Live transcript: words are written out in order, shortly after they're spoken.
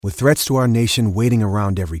With threats to our nation waiting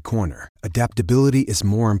around every corner, adaptability is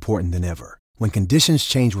more important than ever. When conditions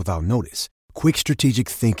change without notice, quick strategic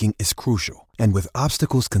thinking is crucial. And with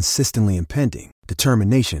obstacles consistently impending,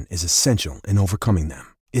 determination is essential in overcoming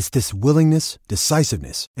them. It's this willingness,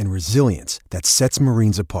 decisiveness, and resilience that sets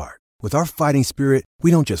Marines apart. With our fighting spirit, we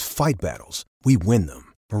don't just fight battles, we win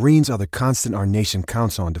them. Marines are the constant our nation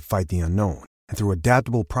counts on to fight the unknown. And through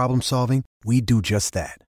adaptable problem solving, we do just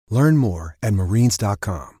that. Learn more at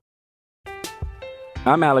marines.com.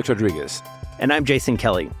 I'm Alex Rodriguez. And I'm Jason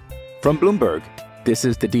Kelly. From Bloomberg, this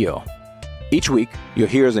is The Deal. Each week, you'll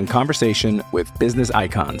hear us in conversation with business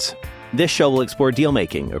icons. This show will explore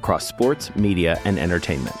deal-making across sports, media, and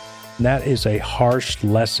entertainment. That is a harsh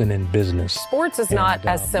lesson in business. Sports is not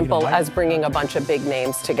as simple as bringing a bunch of big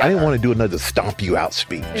names together. I didn't want to do another stomp you out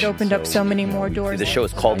speech. It opened up so many more doors. The show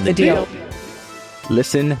is called The Deal.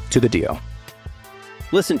 Listen to The Deal.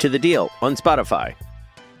 Listen to The Deal on Spotify.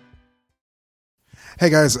 Hey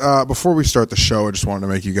guys, before we start the show, I just wanted to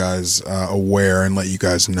make you guys aware and let you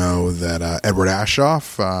guys know that Edward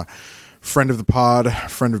Aschoff, friend of the pod,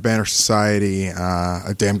 friend of Banner Society,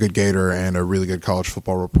 a damn good Gator and a really good college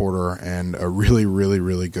football reporter and a really, really,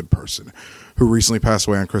 really good person who recently passed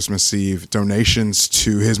away on Christmas Eve. Donations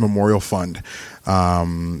to his memorial fund.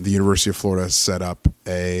 The University of Florida set up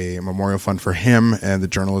a memorial fund for him and the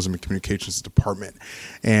Journalism and Communications Department.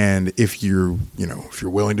 And if you're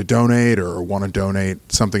willing to donate or want to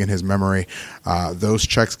donate something in his memory, those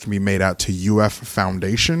checks can be made out to UF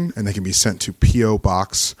Foundation and they can be sent to P.O.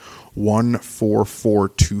 Box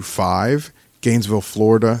 14425, Gainesville,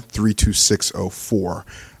 Florida 32604.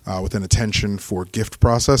 With an attention for gift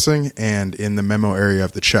processing, and in the memo area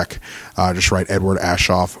of the check, just write Edward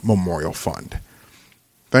Aschoff Memorial Fund.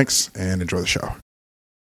 Thanks, and enjoy the show.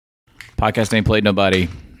 Podcast name Played Nobody.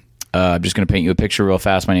 I'm just going to paint you a picture real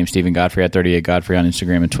fast. My name's Stephen Godfrey at 38 Godfrey on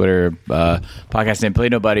Instagram and Twitter. Podcast name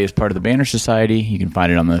Played Nobody is part of the Banner Society. You can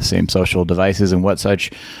find it on the same social devices and what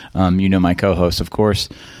such. You know my co-hosts, of course,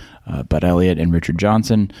 Bud Elliott and Richard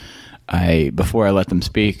Johnson. Before I let them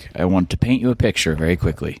speak, I want to paint you a picture very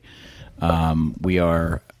quickly. We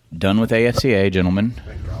are done with AFCA, gentlemen.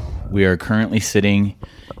 We are currently sitting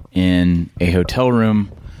in a hotel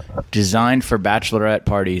room designed for bachelorette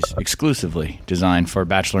parties, exclusively designed for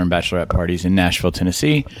bachelor and bachelorette parties in Nashville,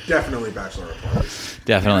 Tennessee. Definitely bachelorette parties.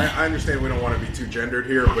 Definitely. I understand we don't want to be too gendered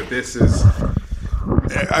here, but this is...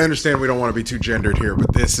 I understand we don't want to be too gendered here,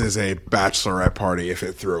 but this is a bachelorette party if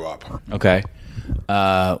it threw up. Okay.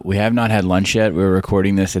 We have not had lunch yet. We're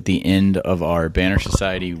recording this at the end of our Banner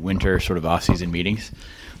Society winter sort of off-season meetings.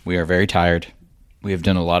 We are very tired. We have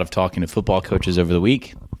done a lot of talking to football coaches over the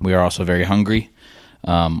week. We are also very hungry.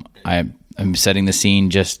 I'm setting the scene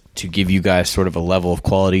just to give you guys sort of a level of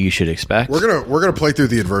quality you should expect. We're gonna play through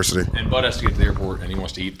the adversity. And Bud has to get to the airport, and he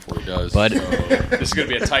wants to eat before he does. Bud, so this is going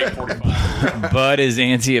to be a tight 45. Bud is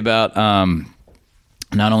antsy about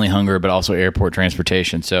not only hunger, but also airport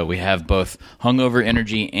transportation. So we have both hungover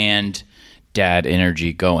energy and dad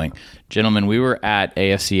energy going. Gentlemen, we were at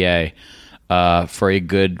AFCA for a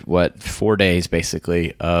good, 4 days,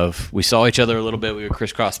 basically. We saw each other a little bit. We would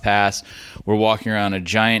crisscross paths. We're walking around a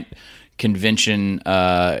giant convention.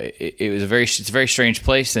 It's a very strange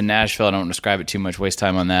place in Nashville. I don't describe it too much, waste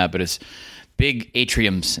time on that, but it's big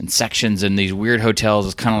atriums and sections and these weird hotels.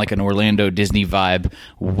 It's kind of like an Orlando Disney vibe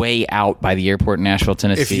way out by the airport in Nashville,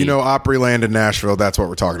 Tennessee. If you know Opryland in Nashville, that's what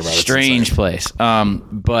we're talking about. Strange place.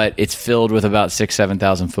 But it's filled with about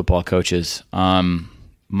 7,000 football coaches.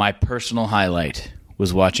 My personal highlight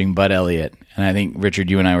was watching Bud Elliott. And I think,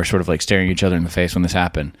 Richard, you and I were sort of like staring each other in the face when this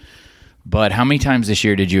happened. But how many times this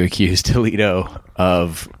year did you accuse Toledo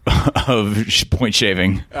of point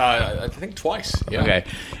shaving? I think twice. Yeah. Okay.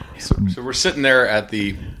 So we're sitting there at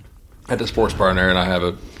the sports bar there, and I have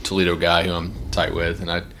a Toledo guy who I'm tight with,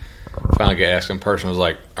 and I finally get asked in person. I was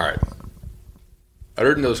like, all right,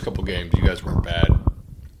 other than those couple games, you guys weren't bad.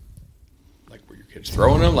 Like, were your kids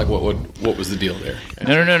throwing them? Like, what was the deal there?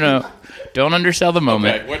 No. Don't undersell the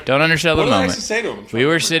moment. Okay, Don't undersell the moment. What did I say to him? We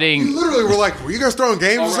were sitting. You literally were like, were you guys throwing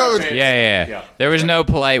games or something? Yeah. There was no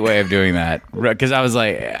polite way of doing that. Because I was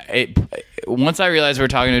like, once I realized we were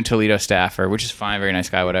talking to a Toledo staffer, which is fine, very nice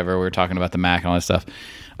guy, whatever. We were talking about the MAC and all that stuff.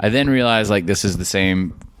 I then realized, like, this is the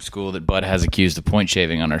same school that Bud has accused of point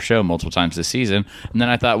shaving on our show multiple times this season. And then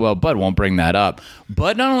I thought, well, Bud won't bring that up.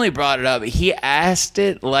 Bud not only brought it up, he asked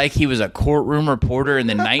it like he was a courtroom reporter in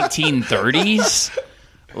the 1930s.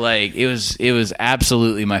 Like, it was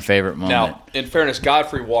absolutely my favorite moment. Now, in fairness,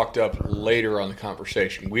 Godfrey walked up later on the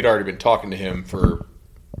conversation. We'd already been talking to him for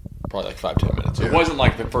probably like 5-10 minutes. It wasn't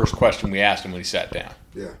like the first question we asked him when he sat down.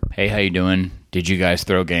 Yeah. Hey, how you doing? Did you guys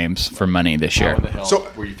throw games for money this year? How in the hell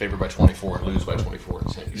were you favored by 24 and lose by 24?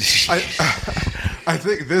 I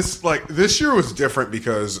think this year was different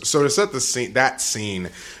because to set that scene,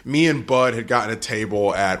 me and Bud had gotten a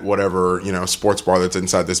table at whatever sports bar that's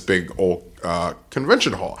inside this big old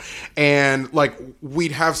convention hall, and like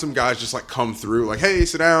we'd have some guys just like come through, like, hey,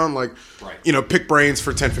 sit down, like pick brains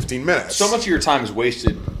for 10-15 minutes. So much of your time is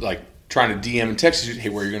wasted like trying to DM and text you, hey,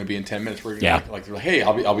 where are you going to be in 10 minutes? Where are you gonna like they're like, hey,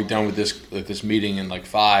 I'll be done with this meeting in like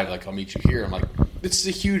 5. Like I'll meet you here. I'm like, this is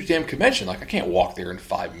a huge damn convention. Like I can't walk there in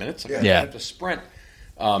 5 minutes. Like, I have to sprint.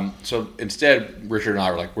 So instead, Richard and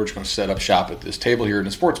I were like, we're just going to set up shop at this table here in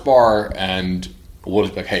the sports bar, and we'll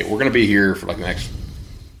just be like, hey, we're going to be here for like the next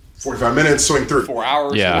 45 minutes, swing through. 4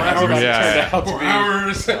 hours. 4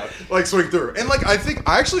 hours. Like swing through. And like I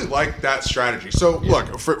actually like that strategy. So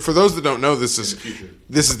look, for those that don't know, this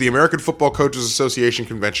is the American Football Coaches Association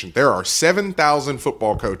convention. There are 7,000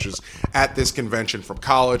 football coaches at this convention from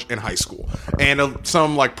college and high school, and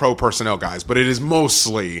some like pro personnel guys, but it is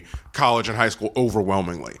mostly college and high school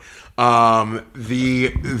overwhelmingly. The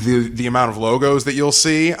amount of logos that you'll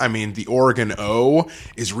see, I mean, the Oregon O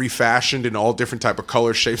is refashioned in all different type of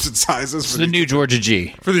colors, shapes, and sizes. It's the new Georgia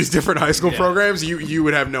G. For these different high school programs, you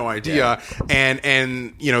would have no idea.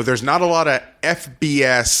 And there's not a lot of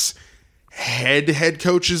FBS head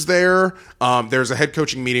coaches there. There's a head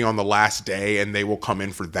coaching meeting on the last day, and they will come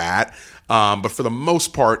in for that. But for the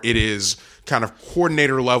most part, it is kind of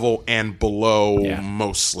coordinator level and below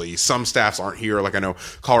mostly. Some staffs aren't here. Like I know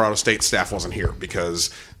Colorado State staff wasn't here because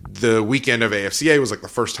the weekend of AFCA was like the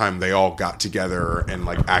first time they all got together and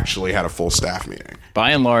like actually had a full staff meeting. By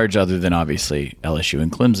and large, other than obviously LSU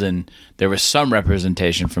and Clemson, there was some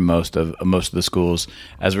representation from most of the schools.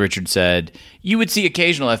 As Richard said, you would see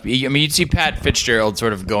occasional FBS. I mean, you'd see Pat Fitzgerald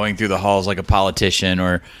sort of going through the halls like a politician,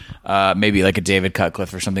 or maybe like a David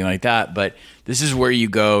Cutcliffe or something like that. But this is where you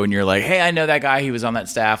go and you're like, hey, I know that guy. He was on that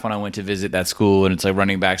staff when I went to visit that school, and it's like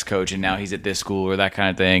running backs coach, and now he's at this school, or that kind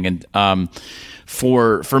of thing. And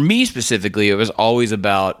for me specifically, it was always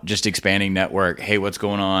about just expanding network. Hey, what's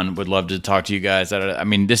going on? Would love to talk to you guys. I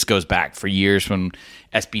mean, this goes back for years when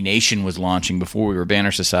SB Nation was launching before we were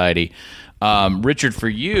Banner Society. Richard, for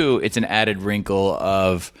you, it's an added wrinkle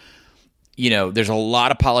of, there's a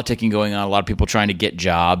lot of politicking going on, a lot of people trying to get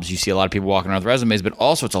jobs. You see a lot of people walking around with resumes, but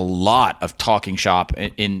also it's a lot of talking shop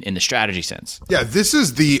in the strategy sense. Yeah, this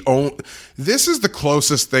is the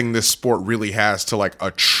closest thing this sport really has to like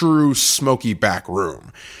a true smoky back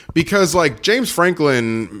room. Because like James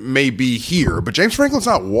Franklin may be here, but James Franklin's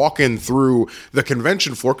not walking through the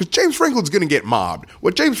convention floor because James Franklin's going to get mobbed.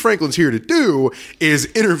 What James Franklin's here to do is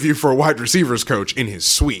interview for a wide receivers coach in his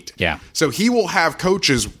suite. Yeah. So he will have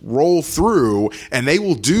coaches roll through and they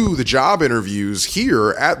will do the job interviews here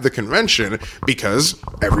at the convention because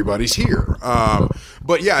everybody's here.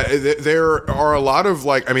 But yeah, there are a lot of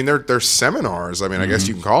like, I mean, they're seminars. I mean, I guess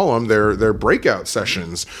you can call them. They're breakout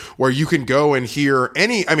sessions where you can go and hear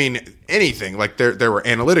anything. Like there were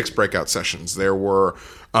analytics breakout sessions. There were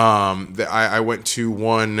I went to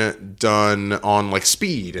one done on like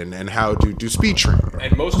speed and how to do speed training.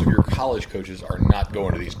 And most of your college coaches are not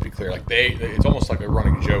going to these, to be clear. Like it's almost like a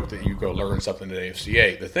running joke that you go learn something at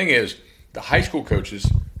AFCA. The thing is, the high school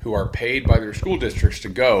coaches who are paid by their school districts to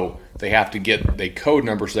go, they have to get a code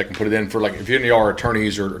number so they can put it in for, like, if any of y'all are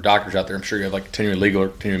attorneys or doctors out there, I'm sure you have like continuing legal or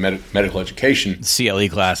continuing medical education. CLE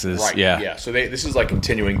classes. Right. Yeah. Yeah. So this is like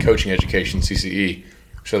continuing coaching education, CCE.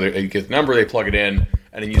 So they get the number, they plug it in,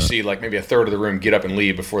 and then you see like maybe a third of the room get up and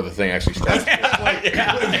leave before the thing actually starts.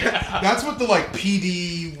 That's what the like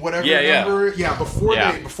PD whatever number. Yeah.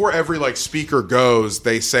 Before every like speaker goes,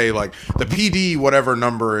 they say like the PD whatever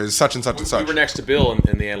number is such and such and such. We were next to Bill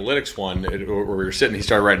in the analytics one where we were sitting. He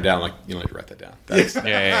started writing down like, you don't need to write that down.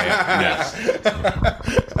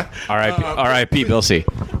 R.I.P. Bill C.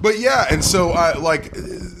 But yeah, and so like.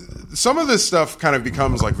 Some of this stuff kind of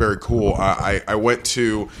becomes like very cool. I went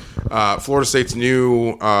to Florida State's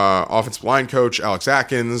new offensive line coach, Alex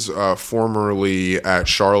Atkins, formerly at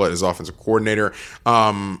Charlotte as offensive coordinator.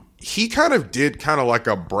 He kind of did kind of like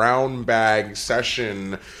a brown bag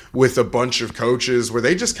session with a bunch of coaches where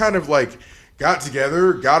they just kind of like got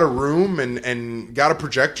together, got a room and got a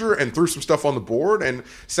projector and threw some stuff on the board and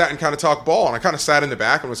sat and kind of talked ball. And I kind of sat in the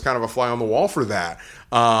back and was kind of a fly on the wall for that.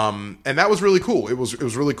 And that was really cool. It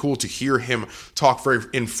was really cool to hear him talk very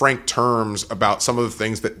in frank terms about some of the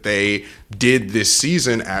things that they did this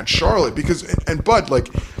season at Charlotte. Because, and Bud, like,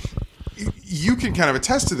 you can kind of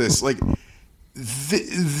attest to this. Like,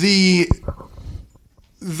 the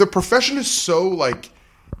profession is so like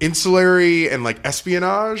insulary and like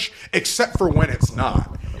espionage, except for when it's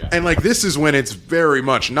not. Yeah. And like this is when it's very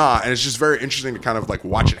much not, and it's just very interesting to kind of like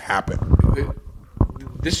watch it happen.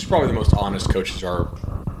 This is probably the most honest coaches are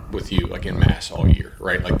with you, like in mass all year,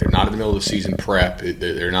 right? Like they're not in the middle of the season prep.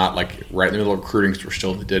 They're not like right in the middle of recruiting because we're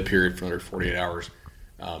still in the dead period for another 48 hours.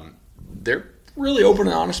 They're really open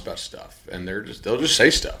and honest about stuff, and they'll just say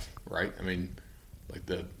stuff, right? I mean, like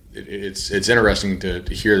it's interesting to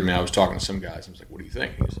hear them. I was talking to some guys. I was like, "What do you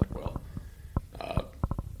think?" He's like, "Well,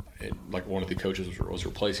 like one of the coaches was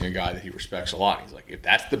replacing a guy that he respects a lot. He's like, if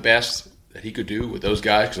that's the best that he could do with those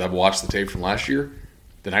guys, because I've watched the tape from last year,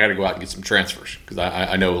 then I got to go out and get some transfers because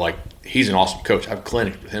I know like he's an awesome coach. I've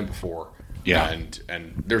cliniced with him before,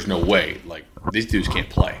 and there's no way like these dudes can't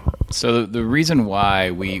play." So the reason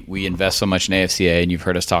why we invest so much in AFCA, and you've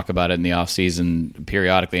heard us talk about it in the offseason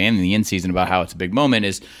periodically and in the in-season about how it's a big moment,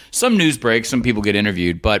 is some news breaks, some people get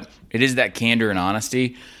interviewed, but it is that candor and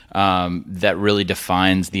honesty that really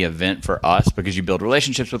defines the event for us, because you build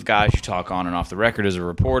relationships with guys, you talk on and off the record as a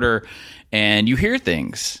reporter, and you hear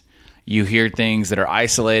things. You hear things that are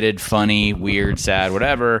isolated, funny, weird, sad,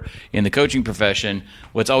 whatever, in the coaching profession.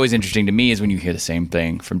 What's always interesting to me is when you hear the same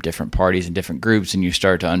thing from different parties and different groups, and you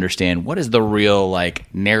start to understand what is the real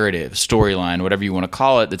like narrative, storyline, whatever you want to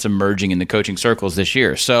call it, that's emerging in the coaching circles this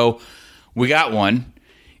year. So we got one.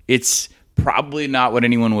 It's probably not what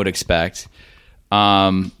anyone would expect.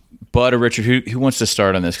 But Richard, who wants to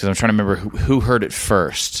start on this? Because I'm trying to remember who heard it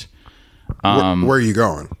first. Where are you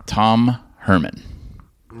going? Tom Herman.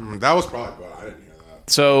 That was probably good. I didn't hear that.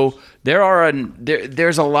 So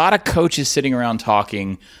there's a lot of coaches sitting around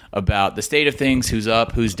talking about the state of things, who's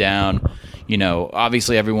up, who's down. You know,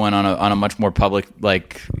 obviously everyone on a much more public,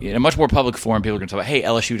 like in a much more public forum, people are going to talk about, hey,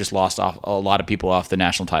 LSU just lost off a lot of people off the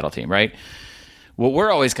national title team, right? What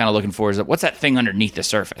we're always kind of looking for is what's that thing underneath the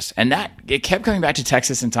surface, and that it kept coming back to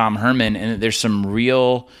Texas and Tom Herman, and there's some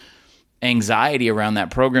real anxiety around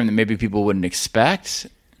that program that maybe people wouldn't expect.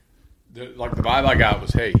 The vibe I got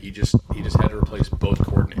was, hey, he just had to replace both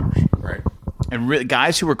coordinators, right? And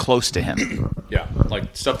guys who were close to him. Yeah, like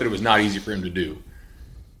stuff that it was not easy for him to do.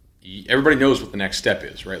 Everybody knows what the next step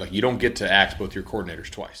is, right? Like you don't get to axe both your coordinators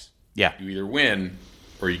twice. Yeah. You either win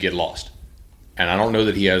or you get lost. And I don't know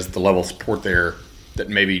that he has the level of support there that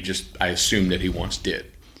maybe just I assumed that he once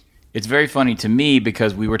did. It's very funny to me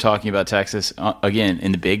because we were talking about Texas, again,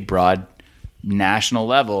 in the big, broad, national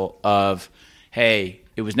level of, hey,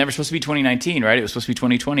 it was never supposed to be 2019, right? It was supposed to be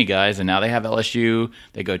 2020, guys, and now they have LSU.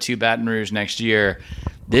 They go to Baton Rouge next year.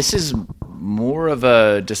 This is more of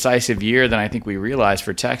a decisive year than I think we realize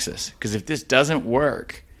for Texas, because if this doesn't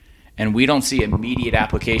work and we don't see immediate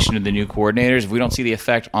application of the new coordinators, if we don't see the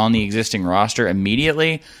effect on the existing roster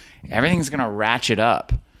immediately, everything's going to ratchet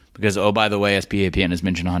up. Because, oh, by the way, as PAPN has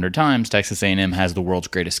mentioned 100 times, Texas A&M has the world's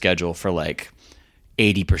greatest schedule for like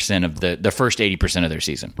 80% of the first 80% of their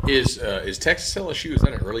season. Is Texas LSU, is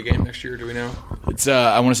that an early game next year? Do we know? It's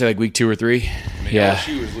I want to say like week 2 or 3. I mean, yeah.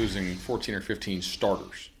 LSU is losing 14 or 15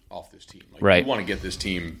 starters off this team. Like, right. You want to get this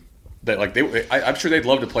team that like I'm sure they'd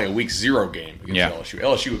love to play a week 0 game against LSU.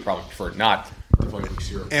 LSU would probably prefer not to play a week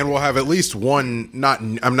 0. And we'll have at least one.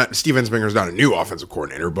 Steve Ensminger's not a new offensive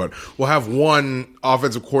coordinator, but we'll have one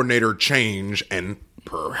offensive coordinator change and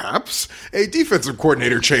perhaps a defensive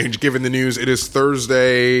coordinator change, given the news. It is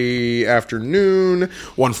Thursday afternoon,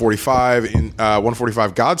 1:45 in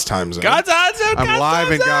 1:45 God's time zone. God's time zone. I'm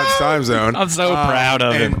live in God's time zone. I'm so proud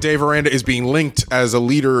of him. And Dave Aranda is being linked as a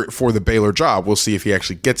leader for the Baylor job. We'll see if he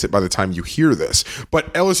actually gets it by the time you hear this.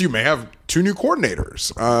 But LSU may have 2 new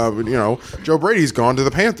coordinators. Joe Brady's gone to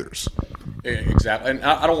the Panthers. Exactly, and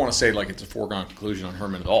I don't want to say like it's a foregone conclusion on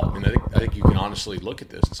Herman at all. I mean, I think you can honestly look at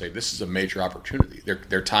this and say this is a major opportunity.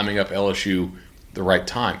 They're timing up LSU the right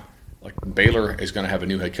time. Like Baylor is going to have a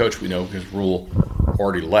new head coach. We know because Rule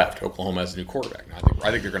already left. Oklahoma has a new quarterback. Now, I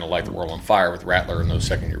think they're going to light the world on fire with Rattler and those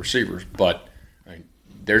second-year receivers. But I mean,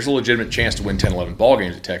 there's a legitimate chance to win 10, 11 ball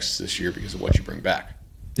games at Texas this year because of what you bring back.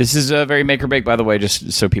 This is a very make or break, by the way,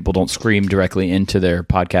 just so people don't scream directly into their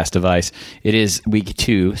podcast device. It is week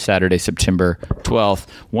 2, Saturday, September 12th.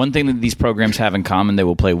 One thing that these programs have in common, they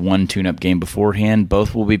will play one tune-up game beforehand.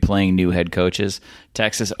 Both will be playing new head coaches.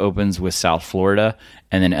 Texas opens with South Florida,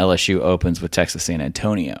 and then LSU opens with Texas San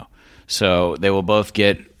Antonio. So they will both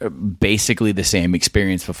get basically the same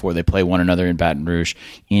experience before they play one another in Baton Rouge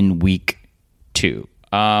in week 2.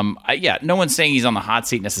 No one's saying he's on the hot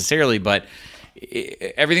seat necessarily, but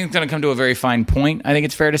everything's going to come to a very fine point, I think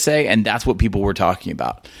it's fair to say, and that's what people were talking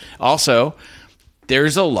about. Also,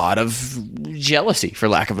 there's a lot of jealousy, for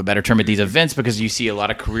lack of a better term, at these events because you see a lot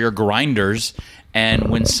of career grinders. And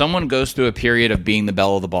when someone goes through a period of being the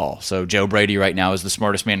belle of the ball, so Joe Brady right now is the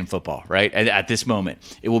smartest man in football, right? At this moment,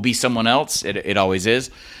 it will be someone else. It always is.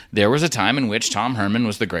 There was a time in which Tom Herman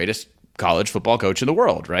was the greatest college football coach in the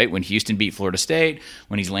world, right? When Houston beat Florida State,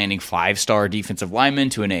 when he's landing 5-star defensive linemen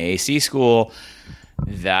to an AAC school,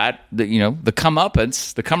 the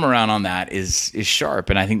comeuppance, the come around on that is sharp,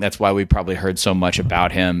 and I think that's why we probably heard so much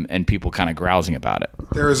about him and people kind of grousing about it.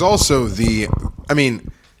 There is also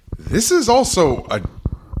this is also a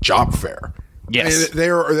job fair. Yes.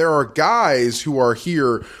 There are guys who are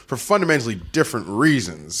here for fundamentally different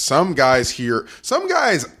reasons. Some guys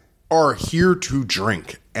are here to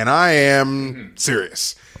drink, and I am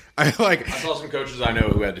serious. I saw some coaches I know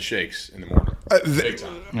who had the shakes in the morning. Big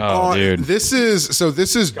time. Oh, dude. This is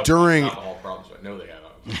during alcohol problems. I know they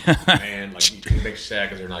have. Man, you make sad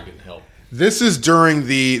because they're not getting help. This is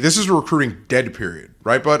a recruiting dead period,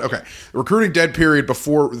 right, bud? Okay. The recruiting dead period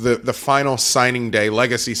before the final signing day,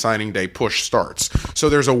 legacy signing day push starts. So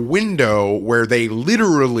there's a window where they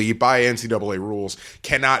literally, by NCAA rules,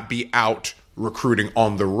 cannot be out recruiting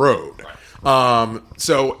on the road. Right.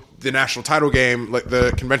 So the national title game,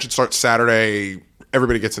 the convention starts Saturday,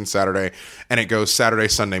 everybody gets in Saturday, and it goes Saturday,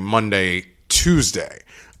 Sunday, Monday, Tuesday.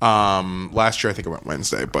 Last year I think it went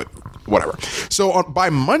Wednesday, but whatever. So by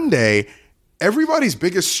Monday, everybody's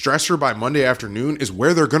biggest stressor by Monday afternoon is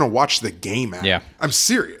where they're going to watch the game at. Yeah. I'm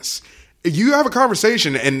serious. You have a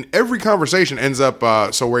conversation, and every conversation ends up,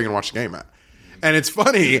 so where are you going to watch the game at? And it's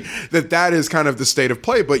funny that is kind of the state of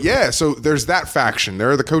play. But yeah, so there's that faction. There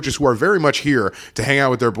are the coaches who are very much here to hang out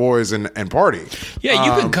with their boys and party. Yeah,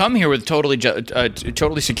 you can come here with totally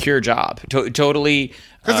secure job. Totally.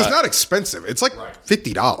 Because it's not expensive. It's like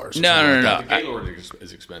 $50. No. The Gaylord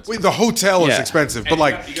is expensive. Wait, the hotel is expensive,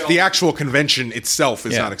 but the actual convention itself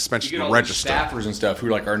is not expensive to register. Staffers and stuff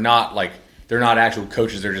who are not they're not actual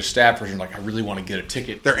coaches. They're just staffers, and I really want to get a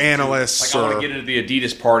ticket. They're analysts. I want to get into the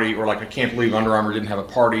Adidas party, or I can't believe Under Armour didn't have a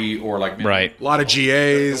party, or right. A lot of GAs.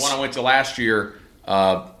 The one I went to last year,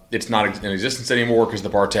 it's not in existence anymore because the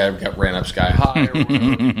bar tab ran up sky high. Or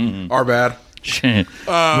whatever. Our bad.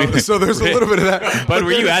 So there's a little bit of that. But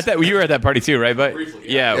were you at that? You were at that party too, right? But briefly,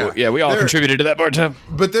 yeah. We all contributed to that bar too.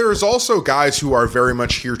 But there's also guys who are very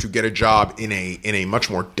much here to get a job in a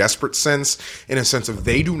much more desperate sense, in a sense of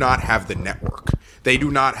they do not have the network. They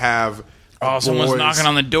do not have. Someone's knocking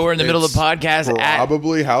on the door in the middle of the podcast.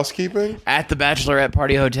 Probably housekeeping at the Bachelorette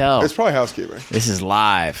Party Hotel. It's probably housekeeping. This is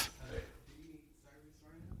live.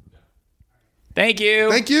 Thank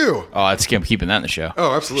you. Oh, I'm keeping that in the show.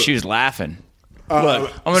 Oh, absolutely. She was laughing.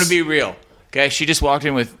 Look, I'm going to be real. Okay, she just walked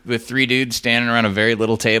in with 3 dudes standing around a very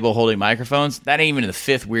little table holding microphones. That ain't even the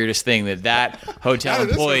 5th weirdest thing that hotel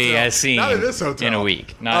employee has seen in a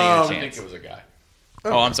week. Not even a chance. I think it was a guy.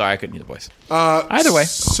 Oh, I'm sorry. I couldn't hear the voice. Either way.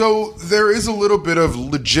 So there is a little bit of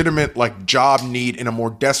legitimate job need in a more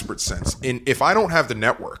desperate sense. If I don't have the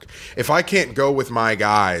network, if I can't go with my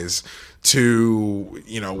guys to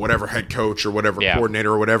whatever head coach or whatever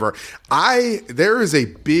coordinator or whatever, there is a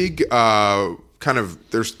big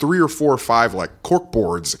there's 3 or 4 or 5 cork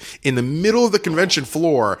boards in the middle of the convention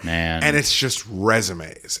floor, and it's just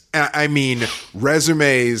resumes. I mean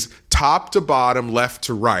resumes top to bottom, left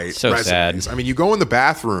to right. So resumes. sad. I mean, you go in the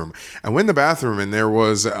bathroom, and when the bathroom, and there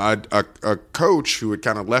was a coach who had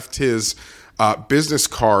kind of left his business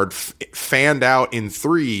card fanned out in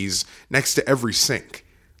 3s next to every sink.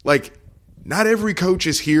 Not every coach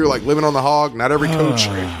is here living on the hog. Not every coach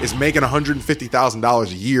is making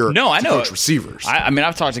 $150,000 a year. No, I know. Coach receivers. I mean,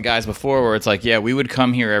 I've talked to guys before where it's we would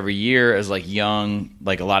come here every year as young.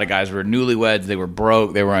 A lot of guys were newlyweds. They were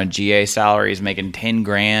broke. They were on GA salaries, making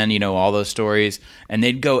 $10,000. All those stories, and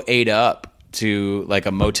they'd go 8 up to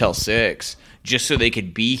a Motel 6 just so they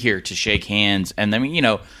could be here to shake hands. And then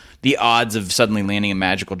the odds of suddenly landing a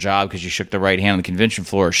magical job because you shook the right hand on the convention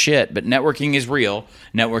floor are shit, but networking is real.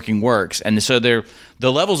 Networking works. And so the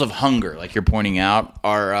levels of hunger, like you're pointing out,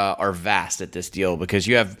 are vast at this deal because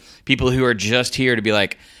you have people who are just here to be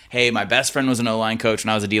hey, my best friend was an O-line coach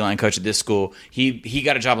when I was a D-line coach at this school. He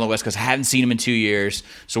got a job on the West Coast. I hadn't seen him in 2 years,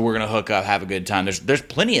 so we're going to hook up, have a good time. There's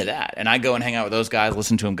plenty of that. And I go and hang out with those guys,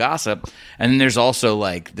 listen to them gossip. And then there's also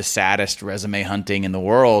the saddest resume hunting in the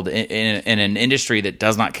world in an industry that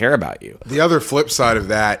does not care about you. The other flip side of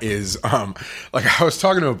that is, I was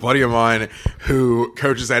talking to a buddy of mine who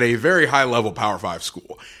coaches at a very high-level Power 5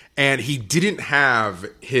 school, and he didn't have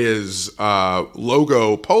his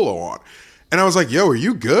logo polo on. And I was like, yo, are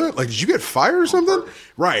you good? Like, did you get fired or something?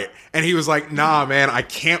 Right. And he was like, nah, man, I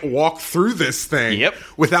can't walk through this thing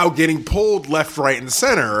without getting pulled left, right, and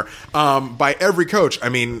center by every coach. I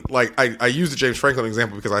mean, like, I used the James Franklin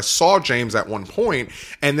example because I saw James at one point,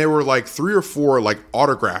 and there were like 3 or 4 like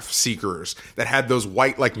autograph seekers that had those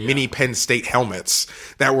white like mini Penn State helmets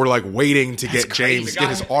that were like waiting to get James get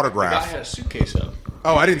his autograph. The guy had a suitcase up.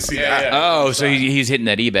 Oh, I didn't see that. Oh, so he's hitting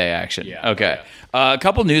that eBay action. Yeah. Okay. A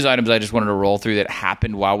couple news items I just wanted to roll through that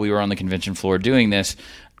happened while we were on the convention floor doing this.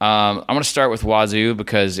 I'm going to start with Wazoo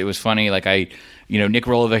because it was funny. Like Nick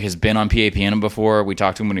Rolovic has been on PAPN before. We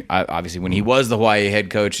talked to him when he was the Hawaii head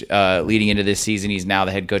coach leading into this season. He's now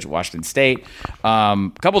the head coach at Washington State.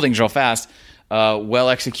 Couple things real fast.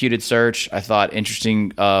 Well-executed search. I thought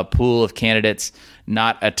interesting pool of candidates.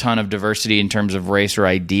 Not a ton of diversity in terms of race or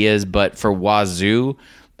ideas, but for Wazoo,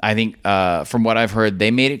 I think from what I've heard,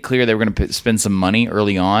 they made it clear they were going to spend some money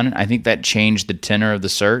early on. I think that changed the tenor of the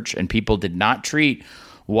search, and people did not treat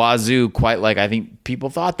Wazoo quite like I think people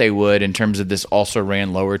thought they would in terms of this also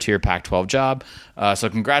ran lower tier Pac-12 job. So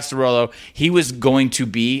congrats to Rolo. He was going to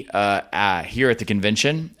be here at the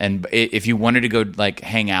convention, and if you wanted to go like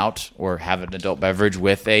hang out or have an adult beverage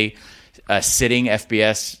with a sitting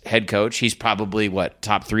FBS head coach, he's probably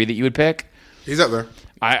top 3 that you would pick. He's up there.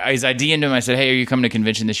 I DM'd him. I said, hey, are you coming to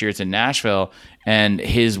convention this year? It's in Nashville. And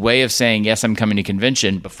his way of saying, yes, I'm coming to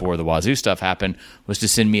convention before the Wazoo stuff happened was to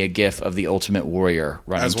send me a gif of the Ultimate Warrior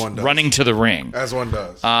running to the ring. As one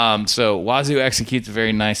does. So Wazoo executes a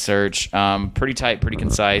very nice search. Pretty tight, pretty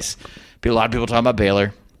concise. A lot of people talking about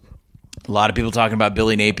Baylor. A lot of people talking about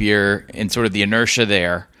Billy Napier and sort of the inertia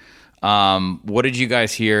there. What did you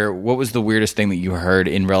guys hear? What was the weirdest thing that you heard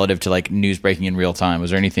in relative to like news breaking in real time?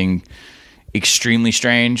 Was there anything extremely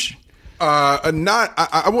strange?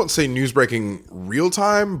 I won't say news breaking real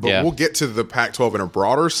time, but we'll get to the Pac-12 in a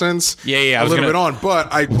broader sense. A little bit on,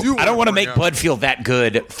 but I don't want to make Bud feel that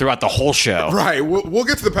good throughout the whole show. Right. We'll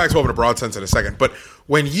get to the Pac-12 in a broad sense in a second. But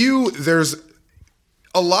when there's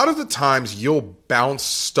a lot of the times you'll bounce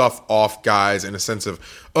stuff off guys in a sense of,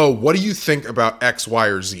 oh, what do you think about X, Y,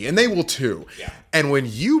 or Z? And they will too. Yeah. And when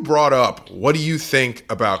you brought up, what do you think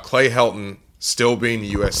about Clay Helton still being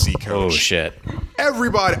the USC coach? Oh, shit.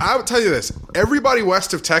 Everybody, I would tell you this, everybody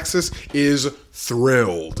west of Texas is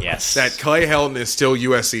thrilled that Clay Helton is still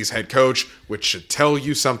USC's head coach, which should tell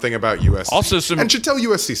you something about USC. Also, and should tell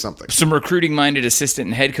USC something. Some recruiting-minded assistant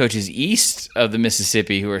and head coaches east of the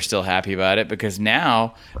Mississippi who are still happy about it because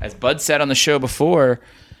now, as Bud said on the show before,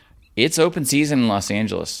 it's open season in Los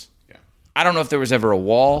Angeles. I don't know if there was ever a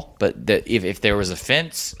wall, but if there was a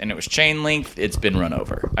fence and it was chain link, it's been run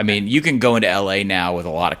over. I mean, you can go into LA now with a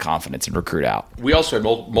lot of confidence and recruit out. We also had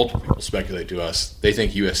multiple people speculate to us they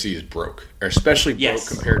think USC is broke, or especially broke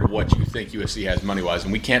compared to what you think USC has money-wise.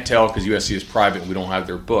 And we can't tell because USC is private and we don't have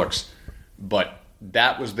their books. But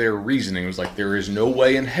that was their reasoning. It was like there is no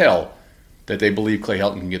way in hell that they believe Clay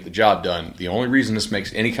Helton can get the job done. The only reason this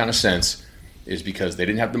makes any kind of sense is because they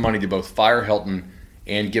didn't have the money to both fire Helton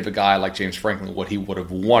and give a guy like James Franklin what he would have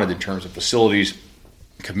wanted in terms of facilities,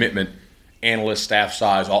 commitment, analyst, staff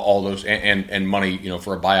size, all those, and money,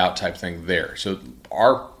 for a buyout type thing there. So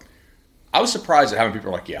I was surprised at how many people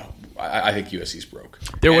are like, yeah, I think USC's broke.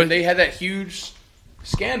 They had that huge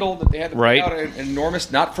scandal that they had to put out an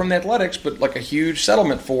enormous, not from the athletics, but like a huge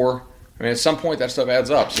settlement for. I mean, at some point that stuff adds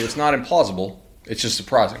up. So it's not implausible. It's just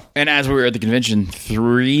surprising. And as we were at the convention,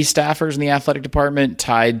 3 staffers in the athletic department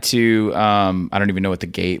tied to, I don't even know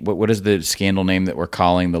what is the scandal name that we're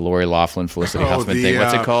calling the Lori Loughlin, Felicity Huffman thing?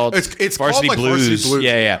 What's it called? It's Varsity called Blues. Varsity Blues.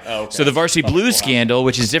 Yeah. Oh, okay. So the Varsity Blues scandal,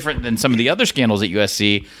 which is different than some of the other scandals at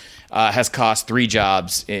USC, has cost 3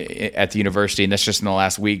 jobs at the university, and that's just in the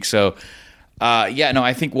last week. So,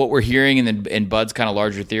 I think what we're hearing and Bud's kind of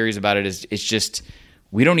larger theories about it is it's just –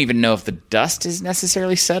 we don't even know if the dust is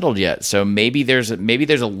necessarily settled yet. So maybe there's a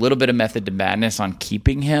little bit of method to madness on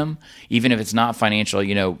keeping him, even if it's not financial.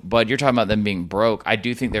 Bud, you're talking about them being broke. I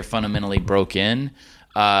do think they're fundamentally broke in.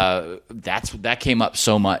 That came up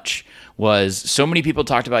so much. Was so many people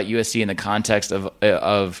talked about USC in the context of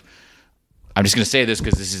I'm just going to say this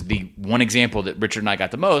because this is the one example that Richard and I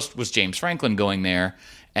got the most was James Franklin going there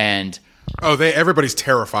and. Everybody's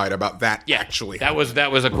terrified about that. Yeah, actually, that was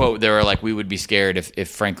a quote. They were like, we would be scared if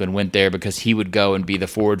Franklin went there because he would go and be the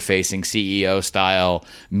forward-facing CEO style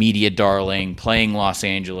media darling, playing Los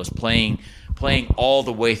Angeles, playing all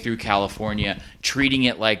the way through California, treating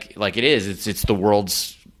it like it is. It's the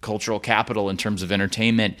world's cultural capital in terms of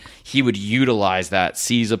entertainment. He would utilize that,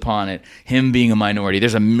 seize upon it. Him being a minority,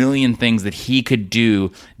 there's a million things that he could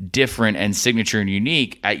do different and signature and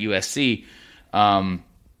unique at USC.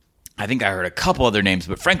 I think I heard a couple other names,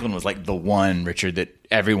 but Franklin was like the one, Richard, that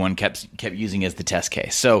everyone kept using as the test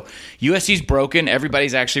case. So USC's broken.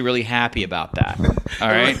 Everybody's actually really happy about that. All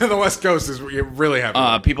right, the West Coast is really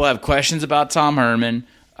happy. People have questions about Tom Herman.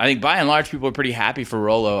 I think by and large, people are pretty happy for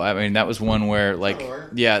Rolo. I mean, that was one where, like,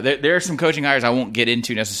 there are some coaching hires I won't get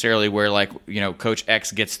into necessarily where, like, Coach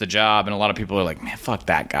X gets the job, and a lot of people are like, man, fuck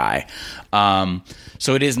that guy.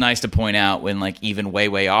 So it is nice to point out when, like, even way,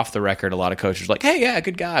 way off the record, a lot of coaches are like, hey, yeah,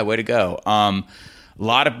 good guy, way to go. A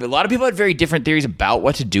lot of people had very different theories about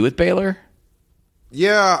what to do with Baylor.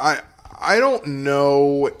 Yeah, I don't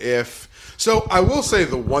know if. So I will say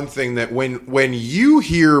the one thing that when you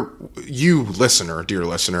hear, you listener, dear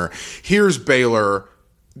listener, hears Baylor,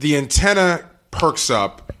 the antenna perks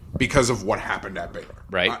up because of what happened at Baylor.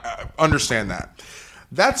 Right. I understand that.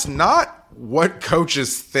 That's not what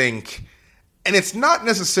coaches think, and it's not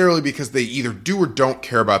necessarily because they either do or don't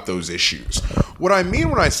care about those issues. What I mean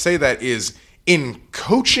when I say that is in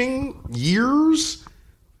coaching years,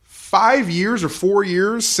 5 years or 4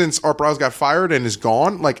 years since Art Briles got fired and is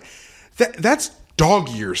gone, like, that's dog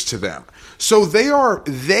years to them. So they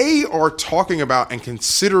are talking about and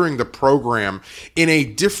considering the program in a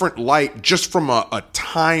different light just from a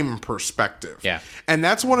time perspective. Yeah. And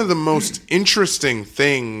that's one of the most interesting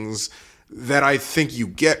things that I think you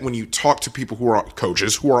get when you talk to people who are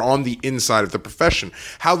coaches, who are on the inside of the profession,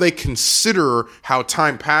 how they consider how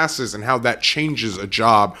time passes and how that changes a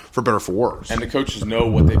job for better or for worse. And the coaches know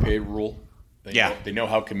what they pay Rule. They know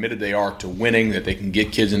how committed they are to winning, that they can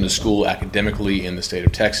get kids into school academically in the state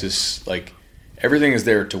of Texas. Like, everything is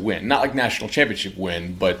there to win. Not like national championship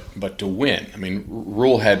win, but to win. I mean,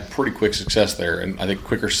 Rule had pretty quick success there, and I think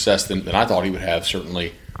quicker success than I thought he would have,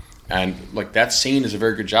 certainly. And, like, that's seen as a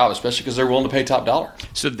very good job, especially because they're willing to pay top dollar.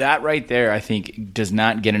 So that right there, I think, does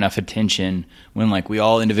not get enough attention when, like, we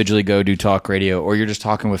all individually go do talk radio, or you're just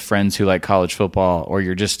talking with friends who like college football, or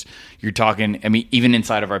you're talking, I mean, even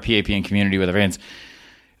inside of our PAPN community with our fans,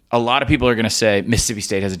 a lot of people are going to say Mississippi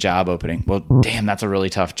State has a job opening. Well, damn, that's a really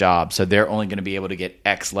tough job. So they're only going to be able to get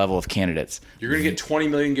X level of candidates. You're going to get $20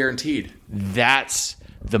 million guaranteed. That's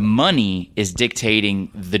the money is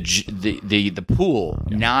dictating the pool,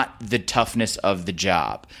 not the toughness of the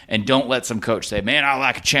job. And don't let some coach say, man, I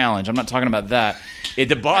like a challenge. I'm not talking about that.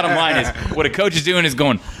 The bottom line is what a coach is doing is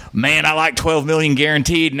going, man, I like $12 million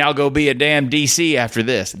guaranteed, and I'll go be a damn DC after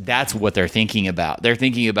this. That's what they're thinking about. They're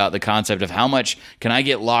thinking about the concept of how much can I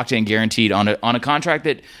get locked in guaranteed on a contract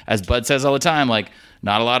that, as Bud says all the time, like,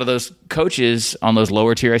 not a lot of those coaches on those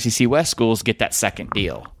lower tier SEC West schools get that second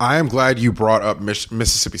deal. I am glad you brought up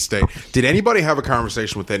Mississippi State. Did anybody have a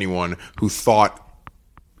conversation with anyone who thought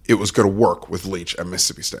it was going to work with Leach at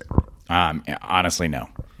Mississippi State? Honestly, no.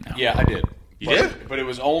 Yeah, I did. You did? But it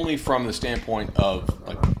was only from the standpoint of,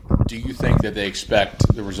 like, do you think that they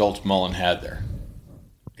expect the results Mullen had there?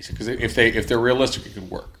 Because if they're realistic, it could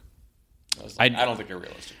work. I don't think they're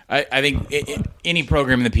realistic. I think any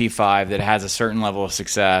program in the P5 that has a certain level of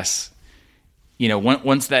success,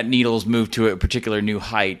 once that needle's moved to a particular new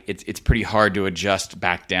height, it's pretty hard to adjust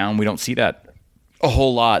back down. We don't see that a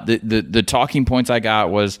whole lot. The talking points I got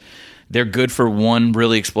was they're good for one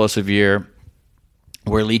really explosive year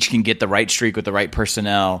where Leach can get the right streak with the right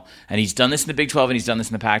personnel. And he's done this in the Big 12 and he's done this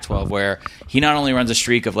in the Pac-12 where he not only runs a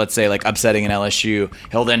streak of, let's say, like upsetting an LSU,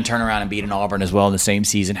 he'll then turn around and beat an Auburn as well in the same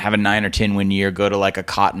season, have a 9 or 10 win year, go to like a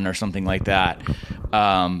Cotton or something like that.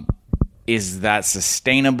 Is that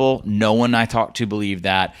sustainable? No one I talked to believed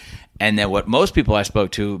that. And then what most people I spoke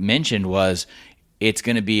to mentioned was it's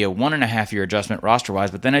going to be a 1.5 year adjustment roster-wise,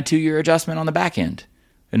 but then a 2 year adjustment on the back end.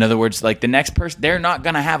 In other words, like the next person, they're not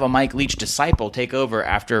going to have a Mike Leach disciple take over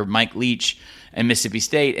after Mike Leach and Mississippi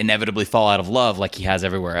State inevitably fall out of love like he has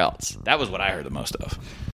everywhere else. That was what I heard the most of.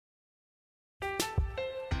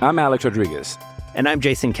 I'm Alex Rodriguez. And I'm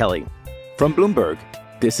Jason Kelly. From Bloomberg,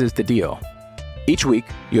 this is The Deal. Each week,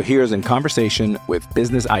 you'll hear us in conversation with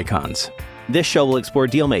business icons. This show will explore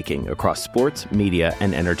deal-making across sports, media,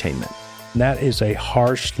 and entertainment. That is a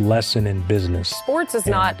harsh lesson in business. Sports is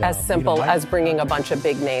not as simple as bringing a bunch of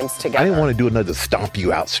big names together. I didn't want to do another stomp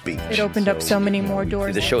you out speech. It opened up so many more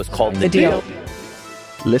doors. The show is called The Deal.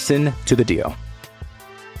 Listen to The Deal.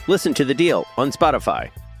 Listen to The Deal on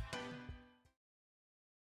Spotify.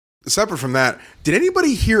 Separate from that, did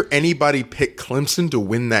anybody hear anybody pick Clemson to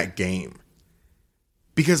win that game?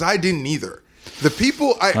 Because I didn't either. The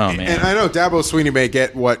people, and I know Dabo Swinney may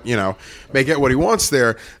get what he wants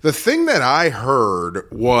there. The thing that I heard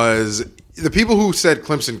was the people who said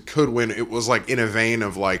Clemson could win. It was like in a vein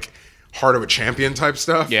of like, heart of a champion type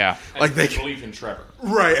stuff. Yeah. Like they believe in Trevor.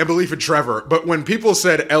 Right, and belief in Trevor. But when people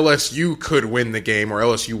said LSU could win the game or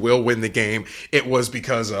LSU will win the game, it was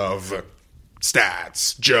because of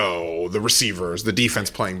stats, Joe, the receivers, the defense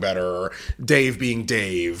playing better, Dave being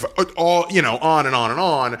Dave, all, on and on and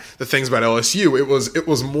on, the things about LSU. It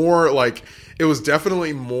was more like, it was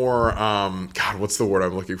definitely more, God, what's the word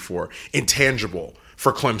I'm looking for? Intangible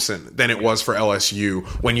for Clemson than it was for LSU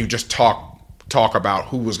when you just talk about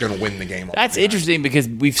who was going to win the game. That's interesting because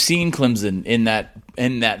we've seen Clemson in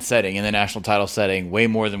that setting, in the national title setting, way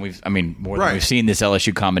more than we've seen this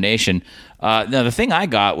LSU combination. Now the thing I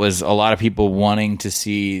got was a lot of people wanting to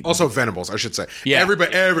see also Venables, I should say. Yeah,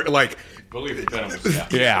 everybody believe in Venables.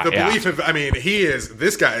 Yeah, belief of, he is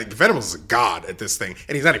this guy. Venables is a god at this thing,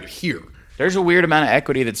 and he's not even here. There's a weird amount of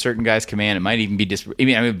equity that certain guys command. It might even be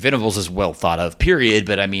Venables is well thought of, period.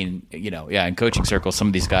 But in coaching circles, some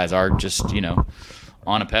of these guys are just,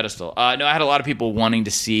 on a pedestal. No, I had a lot of people wanting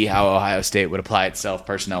to see how Ohio State would apply itself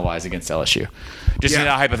personnel-wise against LSU. Just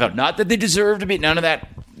hypothetical. Not that they deserve to be, none of that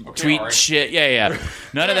tweet shit. Yeah.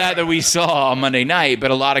 None of that we saw on Monday night, but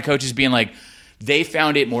a lot of coaches being like, they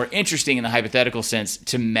found it more interesting in the hypothetical sense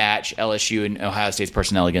to match LSU and Ohio State's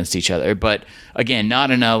personnel against each other. But again, not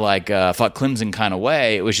in a fuck Clemson kind of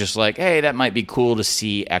way. It was just like, hey, that might be cool to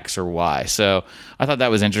see X or Y. So I thought that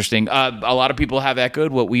was interesting. A lot of people have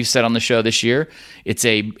echoed what we've said on the show this year. It's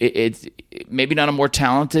maybe not a more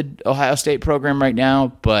talented Ohio State program right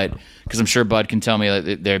now, but because I'm sure Bud can tell me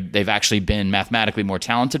that they've actually been mathematically more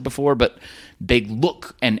talented before, but they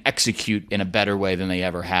look and execute in a better way than they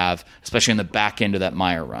ever have, especially in the back end of that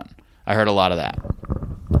Meyer run. I heard a lot of that.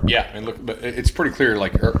 Yeah, look, but it's pretty clear.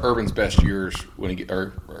 Like Urban's best years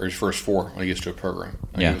or his first four when he gets to a program.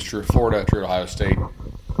 It was true at Florida, true at Ohio State.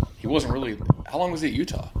 He wasn't really. How long was he at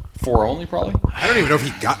Utah? 4 only, probably. I don't even know if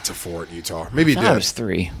he got to 4 at Utah. Maybe he did. It was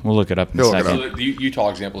 3. We'll look it up in a second. So the Utah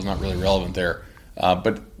example is not really relevant there,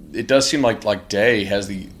 but it does seem like Day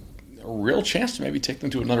has a real chance to maybe take them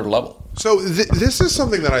to another level. So this is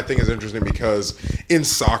something that I think is interesting because in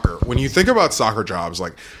soccer, when you think about soccer jobs,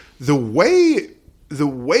 like the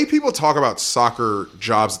way people talk about soccer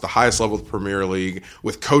jobs at the highest level of the Premier League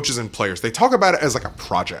with coaches and players, they talk about it as like a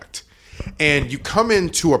project. And you come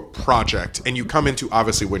into a project and you come into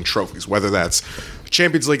obviously win trophies, whether that's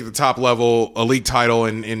Champions League at the top level, a league title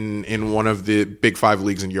in one of the big 5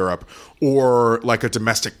 leagues in Europe, or like a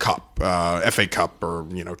domestic cup, FA Cup, or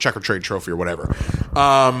checker trade trophy or whatever.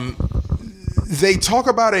 They talk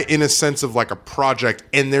about it in a sense of like a project,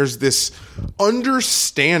 and there's this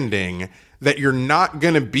understanding that you're not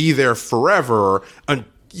going to be there forever.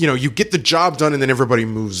 You get the job done and then everybody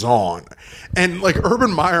moves on. And like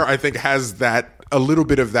Urban Meyer, I think, has a little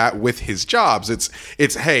bit of that with his jobs.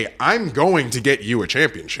 It's hey, I'm going to get you a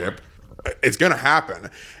championship. It's going to happen.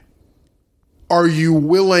 Are you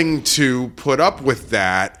willing to put up with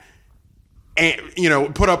that? And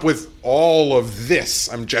put up with all of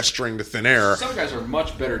this? I'm gesturing to thin air. Some guys are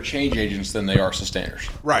much better change agents than they are sustainers.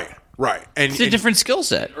 Right. And it's a different skill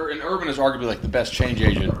set. And Urban is arguably like the best change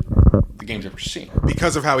agent the game's ever seen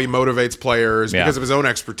because of how he motivates players, because of his own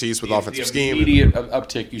expertise with offensive scheme. The immediate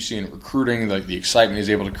uptick you see in recruiting, like the excitement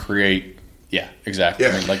he's able to create. Yeah, exactly.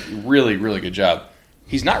 Yeah. Really, really good job.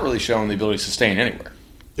 He's not really showing the ability to sustain anywhere.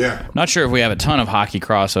 Yeah. Not sure if we have a ton of hockey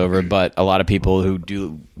crossover, but a lot of people who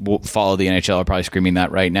do follow the NHL are probably screaming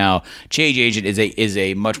that right now. Change agent is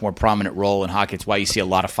a much more prominent role in hockey. It's why you see a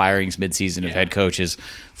lot of firings midseason of head coaches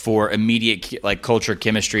for immediate culture,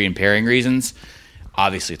 chemistry, and pairing reasons.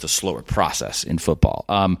 Obviously, it's a slower process in football.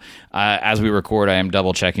 As we record, I am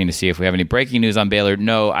double-checking to see if we have any breaking news on Baylor.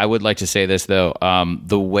 No, I would like to say this, though.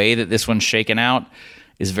 The way that this one's shaken out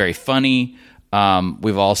is very funny.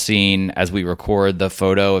 We've all seen, as we record, the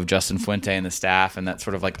photo of Justin Fuente and the staff and that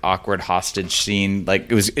sort of like awkward hostage scene. Like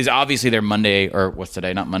is obviously their Monday, or what's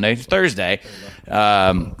today? Not Monday, Thursday.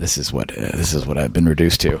 This is what I've been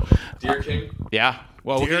reduced to. Dear King? Yeah.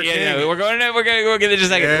 Well, we're going to get there in a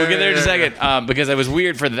second. We'll get there in a second because it was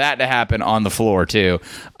weird for that to happen on the floor too.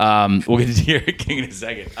 We'll get to Dear King in a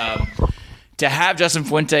second. To have Justin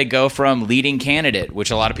Fuente go from leading candidate, which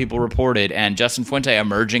a lot of people reported, and Justin Fuente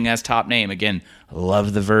emerging as top name. Again,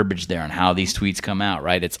 love the verbiage there on how these tweets come out,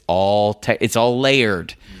 right? It's all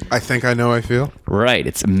layered. I think I know I feel. Right.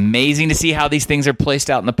 It's amazing to see how these things are placed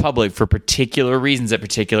out in the public for particular reasons at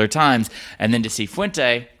particular times. And then to see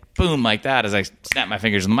Fuente, boom, like that, as I snap my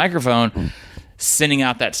fingers on the microphone, sending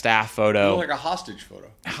out that staff photo. You look like a hostage photo.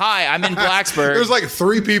 Hi, I'm in Blacksburg. There's like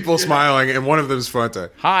 3 people smiling, and one of them is Fuente.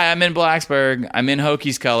 Hi, I'm in Blacksburg. I'm in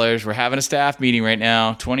Hokies colors. We're having a staff meeting right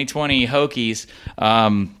now. 2020 Hokies.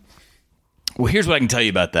 Well, here's what I can tell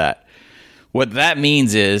you about that. What that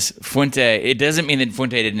means is Fuente, it doesn't mean that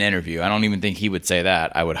Fuente didn't interview. I don't even think he would say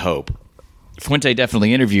that, I would hope. Fuente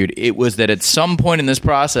definitely interviewed. It was that at some point in this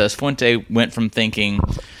process, Fuente went from thinking,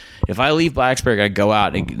 if I leave Blacksburg, I go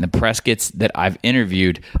out and the press gets that I've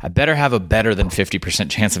interviewed, I better have a better than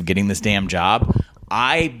 50% chance of getting this damn job.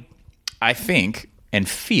 I think and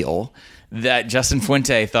feel that Justin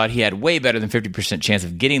Fuente thought he had way better than 50% chance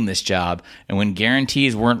of getting this job. And when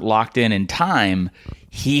guarantees weren't locked in time,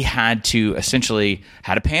 he had to essentially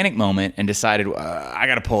had a panic moment and decided, I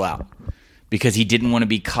got to pull out. Because he didn't want to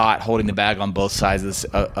be caught holding the bag on both sides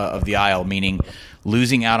of the aisle, meaning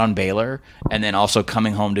losing out on Baylor and then also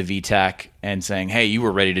coming home to VTech and saying, hey, you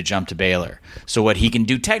were ready to jump to Baylor. So what he can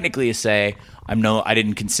do technically is say, I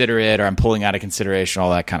didn't consider it, or I'm pulling out of consideration, all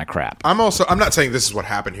that kind of crap. I'm not saying this is what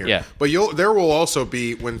happened here. Yeah. But there will also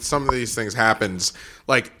be, when some of these things happens,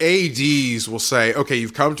 like ADs will say, okay,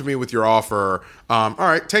 you've come to me with your offer. All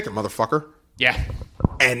right, take it, motherfucker. Yeah.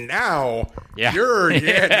 And now you're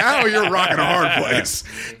rocking a hard place.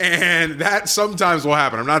 And that sometimes will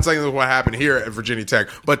happen. I'm not saying this is what happened here at Virginia Tech,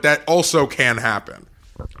 but that also can happen.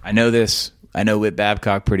 I know this. I know Whit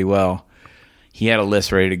Babcock pretty well. He had a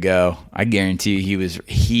list ready to go. I guarantee you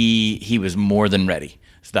he was more than ready.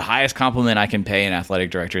 So the highest compliment I can pay an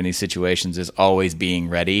athletic director in these situations is always being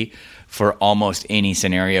ready for almost any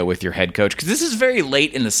scenario with your head coach. Because this is very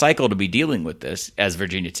late in the cycle to be dealing with this as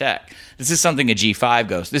Virginia Tech. This is something a G5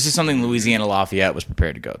 goes. This is something Louisiana Lafayette was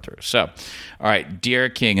prepared to go through. So, all right,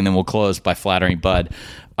 Derek King, and then we'll close by flattering Bud.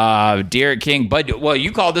 Derek King, Bud, well,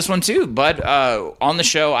 you called this one too, Bud. On the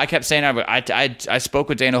show, I kept saying, I spoke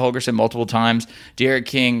with Dana Holgerson multiple times. Derek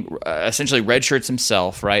King essentially redshirts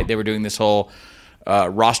himself, right? They were doing this whole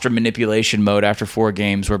roster manipulation mode after 4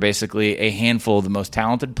 games where basically a handful of the most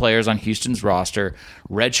talented players on Houston's roster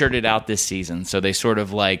redshirted out this season. So they sort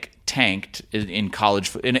of like tanked in a college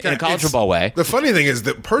football way. The funny thing is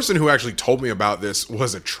the person who actually told me about this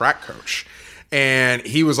was a track coach. And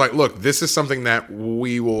he was like, look, this is something that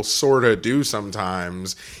we will sort of do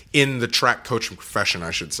sometimes in the track coaching profession,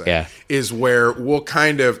 I should say, is where we'll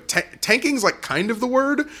kind of tanking's like kind of the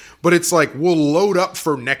word, but it's like we'll load up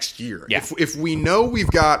for next year. Yeah. If we know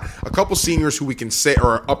we've got a couple seniors who we can say,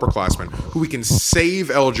 or upperclassmen who we can save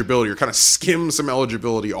eligibility or kind of skim some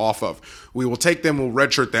eligibility off of, we will take them, we'll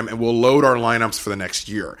redshirt them, and we'll load our lineups for the next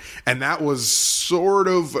year. And that was sort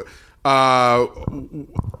of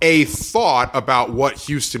a thought about what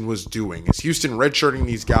Houston was doing. Is Houston redshirting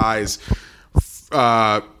these guys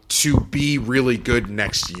to be really good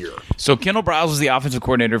next year? So Kendall Briles was the offensive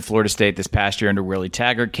coordinator of Florida State this past year under Willie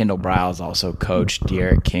Taggart. Kendall Briles also coached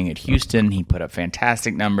Derek King at Houston. He put up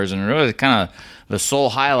fantastic numbers and really kind of the sole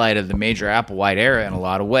highlight of the Major Applewhite era in a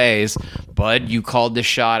lot of ways. Bud, you called this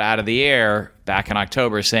shot out of the air back in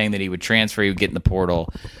October saying that he would transfer, he would get in the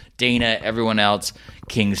portal. Dana, everyone else,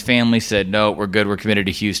 King's family said, no, we're good. We're committed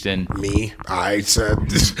to Houston. I said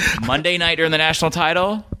Monday night during the national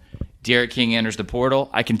title, Derek King enters the portal.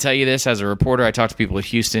 I can tell you this as a reporter. I talked to people at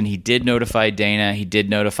Houston. He did notify Dana. He did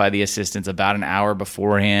notify the assistants about an hour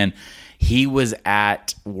beforehand. He was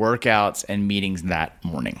at workouts and meetings that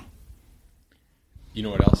morning. You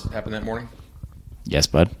know what else happened that morning? Yes,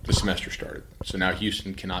 Bud. The semester started. So now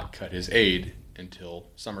Houston cannot cut his aide until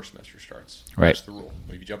summer semester starts. Right. That's the rule.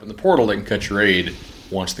 If you jump in the portal, they can cut your aide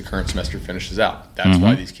once the current semester finishes out. That's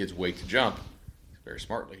why these kids wait to jump, very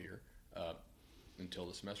smartly here, until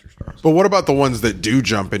the semester starts. But what about the ones that do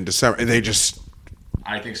jump in December? And they just...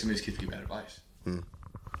 I think some of these kids give bad advice.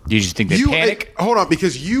 You just think they panic? Hold on,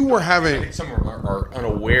 because you were having... I think some are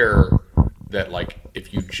unaware that, like,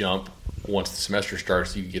 if you jump once the semester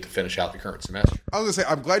starts, you get to finish out the current semester. I was going to say,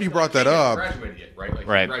 I'm glad you brought that up. He hasn't graduated yet, right? Like,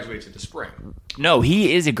 right. He graduates in the spring. No,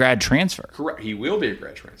 he is a grad transfer. Correct. He will be a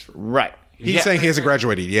grad transfer. Right. He's saying he hasn't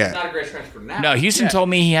graduated yet. He's not a grad transfer now. No, Houston told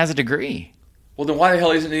me he has a degree. Well, then why the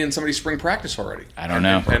hell isn't he in somebody's spring practice already? I don't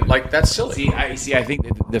know. And like, that's silly. I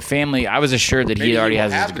think the family, I was assured that he already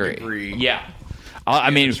has his degree. Yeah.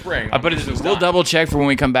 I mean, we'll double check for when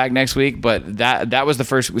we come back next week. But that was the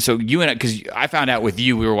first. So you and because I found out with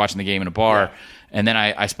you, we were watching the game in a bar, and then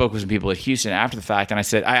I spoke with some people at Houston after the fact, and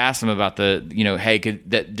I asked them about hey,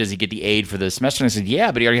 does he get the aid for the semester? And I said,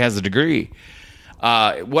 yeah, but he already has the degree.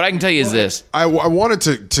 What I can tell you is this: I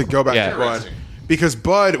wanted to go back to Bud. Because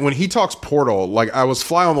Bud, when he talks portal, like I was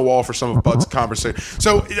fly on the wall for some of Bud's conversation.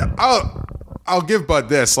 So I'll give Bud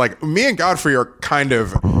this. Like me and Godfrey are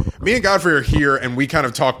here, and we kind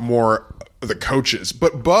of talk more the coaches.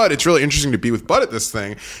 But Bud, it's really interesting to be with Bud at this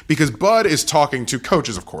thing because Bud is talking to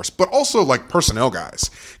coaches, of course, but also like personnel guys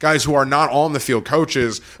who are not on the field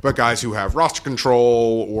coaches, but guys who have roster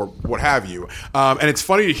control or what have you. And it's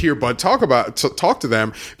funny to hear Bud talk to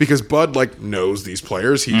them because Bud like knows these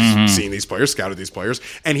players. He's seen these players, scouted these players,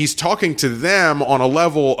 and he's talking to them on a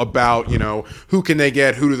level about, who can they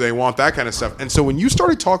get, who do they want, that kind of stuff. And so when you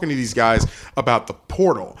started talking to these guys about the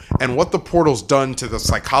portal and what the portal's done to the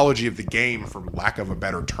psychology of the game, for lack of a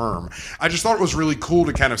better term, I just thought it was really cool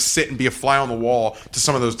to kind of sit and be a fly on the wall to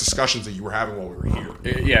some of those discussions that you were having while we were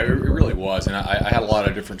here. Yeah, it really was, and I had a lot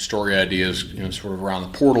of different story ideas, sort of around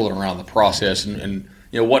the portal and around the process, and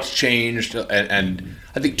what's changed. And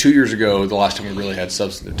I think 2 years ago, the last time we really had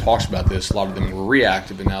substantive talks about this, a lot of them were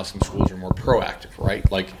reactive, and now some schools are more proactive, right?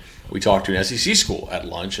 Like we talked to an SEC school at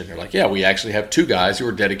lunch, and they're like, "Yeah, we actually have 2 guys who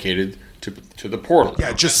are dedicated to the portal."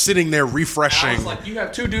 Yeah, just sitting there refreshing. And I was like, you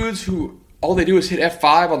have 2 dudes who all they do is hit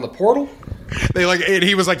F5 on the portal? And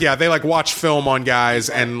he was like, yeah, they like watch film on guys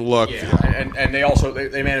and look. Yeah, and they also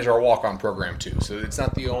they manage our walk-on program too, so it's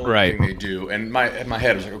not the only thing they do. And in my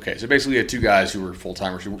head was like, okay, so basically you had 2 guys who were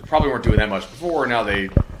full-timers who probably weren't doing that much before. Now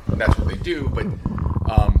that's what they do. But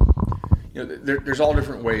there's all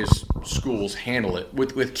different ways schools handle it.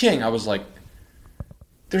 With King, I was like,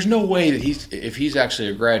 there's no way that if he's actually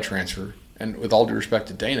a grad transfer, and with all due respect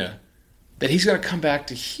to Dana, that he's going to come back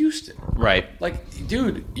to Houston. Right. Like,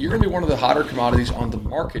 dude, you're going to be one of the hotter commodities on the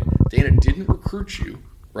market. Dana didn't recruit you,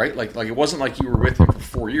 right? Like it wasn't like you were with him for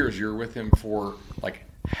 4 years. You were with him for like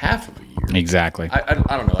half of a year. Exactly. I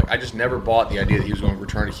don't know. Like, I just never bought the idea that he was going to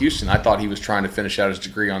return to Houston. I thought he was trying to finish out his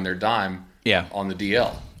degree on their dime. Yeah. On the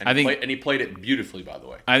DL. And he played it beautifully, by the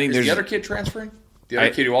way. I think Is the other kid transferring? The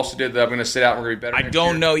other kid who also did that, I'm going to sit out and we're going to be better. I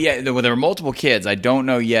don't know yet. There were multiple kids. I don't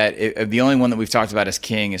know yet. The only one that we've talked about is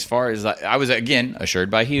King. As far as I was, again, assured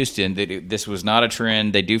by Houston that this was not a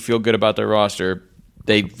trend. They do feel good about their roster.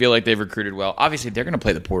 They feel like they've recruited well. Obviously, they're going to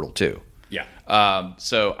play the portal too. Yeah.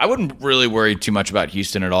 So I wouldn't really worry too much about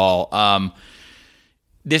Houston at all.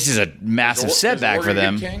 This is a massive setback for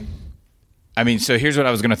them. King? I mean, so here's what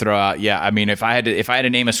I was going to throw out. Yeah, I mean, if I had to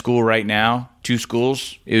name a school right now, 2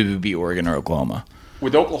 schools, it would be Oregon or Oklahoma.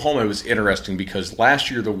 With Oklahoma, it was interesting because last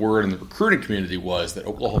year the word in the recruiting community was that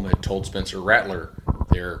Oklahoma had told Spencer Rattler,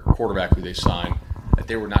 their quarterback who they signed, that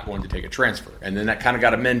they were not going to take a transfer. And then that kind of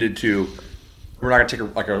got amended to, we're not going to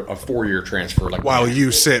take a 4-year transfer. Like while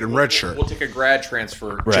you sit in redshirt. We'll take a grad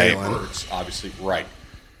transfer. Right. Jalen, obviously, right.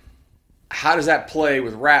 How does that play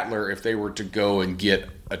with Rattler if they were to go and get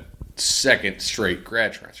a second straight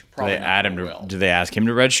grad transfer? Probably do they ask him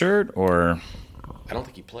to redshirt or? I don't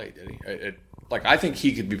think he played, did he? I think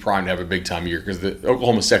he could be primed to have a big-time year because the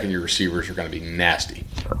Oklahoma second-year receivers are going to be nasty.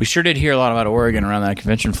 We sure did hear a lot about Oregon around that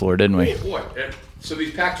convention floor, didn't we? Oh, boy. So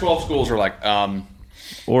these Pac-12 schools are like,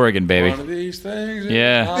 Oregon, baby. One of these things is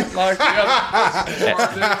Yeah. not like the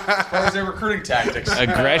other. As far as their recruiting tactics.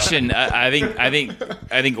 Aggression. I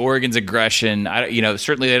think Oregon's aggression.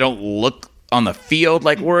 Certainly they don't look on the field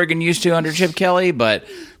like Oregon used to under Chip Kelly, but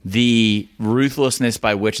the ruthlessness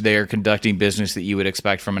by which they are conducting business that you would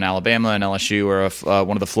expect from an Alabama, an LSU, or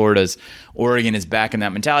one of the Floridas, Oregon is back in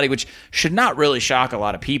that mentality, which should not really shock a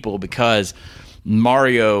lot of people because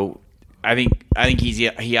Mario, I think he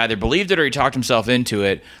either believed it or he talked himself into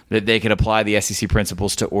it that they could apply the SEC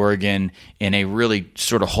principles to Oregon in a really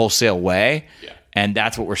sort of wholesale way. Yeah. And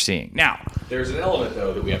that's what we're seeing. Now, there's an element,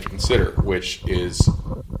 though, that we have to consider, which is,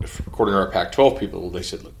 according to our Pac-12 people, they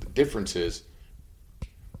said, look, the difference is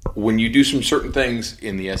when you do some certain things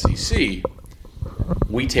in the SEC,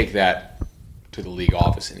 we take that to the league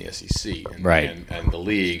office in the SEC. And the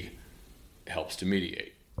league helps to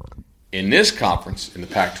mediate. In this conference, in the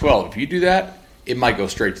Pac-12, if you do that, it might go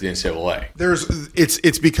straight to the NCAA.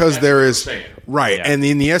 It's because there is right, Yeah. and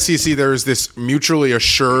in the SEC there is this mutually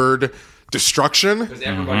assured destruction Because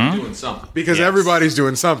everybody's doing something. everybody's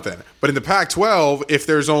doing something. But in the Pac-12, if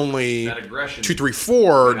there's only That aggression, 2, 3,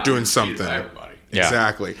 4 not doing defeated something, by everybody. Yeah.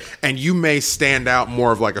 exactly, and you may stand out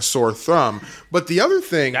more of like a sore thumb. But the other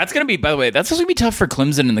thing that's going to be, by the way, that's also going to be tough for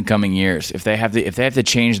Clemson in the coming years if they have to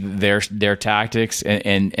change their tactics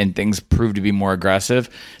and things prove to be more aggressive.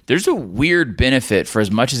 There's a weird benefit for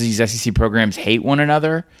as much as these SEC programs hate one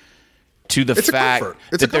another to the fact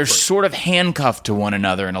that they're sort of handcuffed to one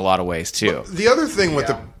another in a lot of ways too. But the other thing with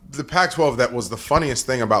the Pac-12 that was the funniest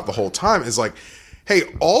thing about the whole time is like Hey,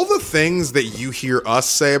 all the things that you hear us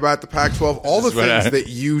say about the Pac-12, all the things that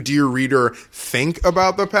you, dear reader, think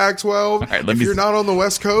about the Pac-12, if you're not on the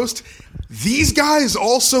West Coast, these guys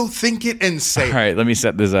also think it and say it. All right, let me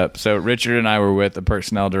set this up. So Richard and I were with a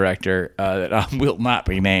personnel director that will not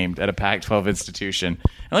be named at a Pac-12 institution.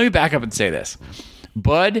 And let me back up and say this.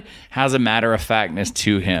 Bud has a matter-of-factness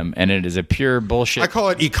to him, and it is a pure bullshit. I call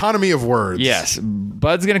it economy of words. Yes.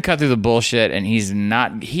 Bud's going to cut through the bullshit, and he is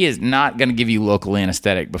not going to give you local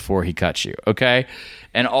anesthetic before he cuts you, okay?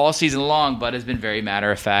 And all season long, Bud has been very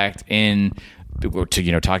matter-of-fact in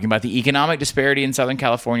talking about the economic disparity in Southern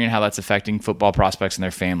California and how that's affecting football prospects and their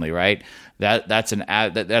family, right?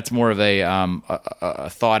 That's more of a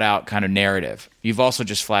thought-out kind of narrative. You've also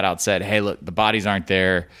just flat-out said, hey, look, the bodies aren't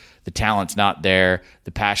there. The talent's not there,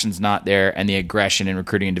 the passion's not there, and the aggression in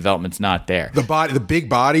recruiting and development's not there. The big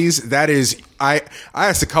bodies, that is, I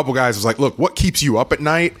asked a couple guys, I was like, look, what keeps you up at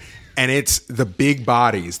night? And it's the big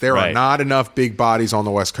bodies. There are not enough big bodies on the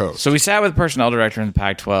West Coast. So we sat with the personnel director in the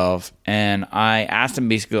Pac-12, and I asked him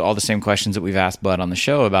basically all the same questions that we've asked Bud on the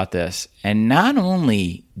show about this. And not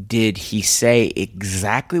only did he say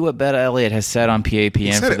exactly what Bud Elliott has said on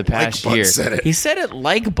PAPN for the past year, he said it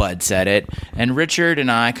like Bud said it. And Richard and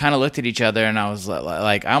I kind of looked at each other, and I was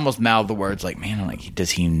like, I almost mouthed the words like, man, I'm like, does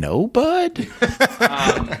he know Bud?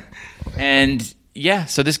 And yeah,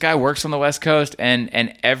 so this guy works on the West Coast,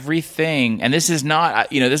 and everything, and this is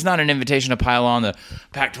not an invitation to pile on. The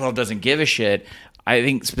Pac-12 doesn't give a shit. I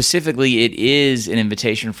think specifically it is an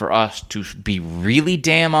invitation for us to be really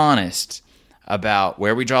damn honest about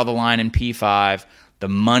where we draw the line in P5, the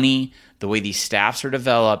money, the way these staffs are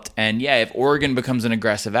developed, and yeah, if Oregon becomes an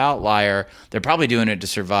aggressive outlier, they're probably doing it to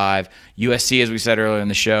survive. USC, as we said earlier in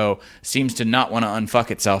the show, seems to not want to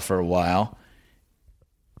unfuck itself for a while.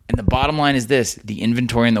 And the bottom line is this: the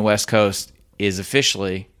inventory in the West Coast is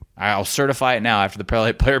officially, I'll certify it now after the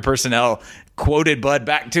player personnel quoted Bud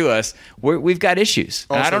back to us, we've got issues.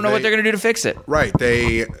 And I don't know what they're going to do to fix it. Right.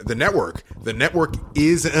 The network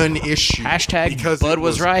is an issue. Hashtag because Bud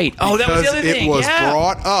was right. Oh, that was the other thing. It was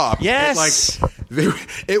brought up. Yes.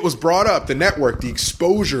 It was brought up. The network, the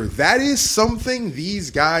exposure, that is something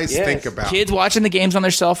these guys think about. Kids watching the games on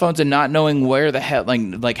their cell phones and not knowing where the hell,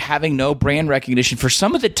 like having no brand recognition for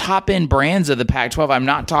some of the top end brands of the Pac-12. I'm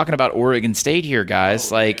not talking about Oregon State here,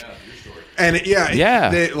 guys. And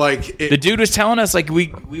the dude was telling us we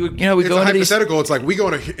go into hypothetical. It's like we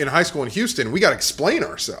go in high school in Houston, we got to explain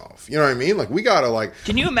ourselves. You know what I mean? Like we got to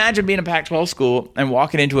Can you imagine being a Pac-12 school and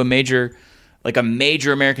walking into a major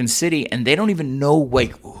American city and they don't even know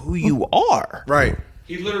who you are? Right.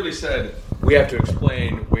 He literally said, we have to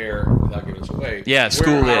explain where, without giving us away,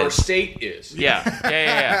 school where our is. state is.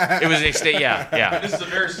 Yeah. It was a state, yeah. This is a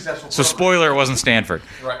very successful program. So spoiler, it wasn't Stanford.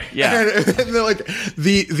 Right. And Yeah.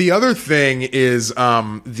 the other thing is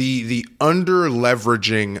the under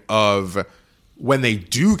leveraging of when they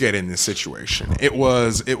do get in this situation. It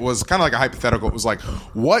was kind of like a hypothetical. It was like,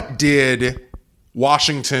 what did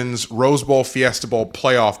Washington's Rose Bowl, Fiesta Bowl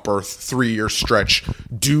playoff berth 3-year stretch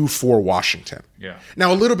do for Washington? Yeah.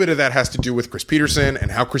 Now, a little bit of that has to do with Chris Peterson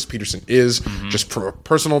and how Chris Peterson is, just from a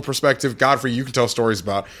personal perspective. Godfrey, you can tell stories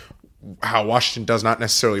about how Washington does not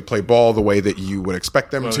necessarily play ball the way that you would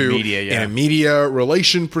expect them to in a media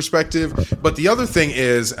relation perspective. But the other thing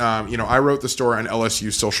is, I wrote the story on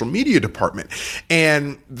LSU's social media department,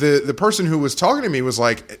 and the person who was talking to me was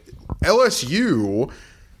like, LSU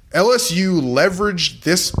leveraged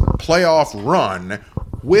this playoff run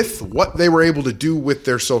with what they were able to do with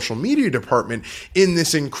their social media department in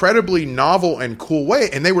this incredibly novel and cool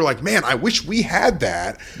way. And they were like, man, I wish we had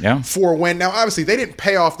that for when. Now, obviously, they didn't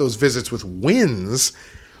pay off those visits with wins,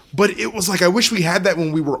 but it was like, I wish we had that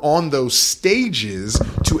when we were on those stages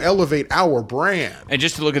to elevate our brand. And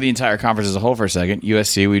just to look at the entire conference as a whole for a second,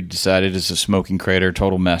 USC, we decided, is a smoking crater,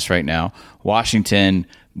 total mess right now. Washington,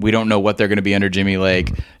 we don't know what they're going to be under Jimmy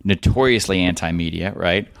Lake, notoriously anti-media,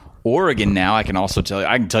 right? Oregon now, I can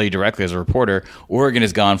tell you directly as a reporter, Oregon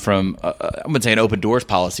has gone from, I wouldn't say an open doors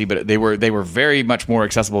policy, but they were very much more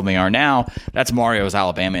accessible than they are now. That's Mario's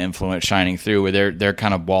Alabama influence shining through, where they're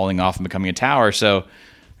kind of walling off and becoming a tower. So,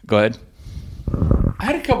 go ahead. I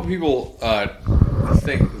had a couple people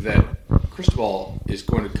think that Cristobal is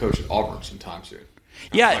going to coach at Auburn sometime soon.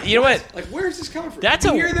 Yeah, you know what? Like, where is this coming from? Did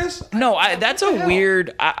you hear this? No, that's a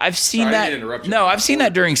weird. I've seen that. I didn't interrupt you. No, I've seen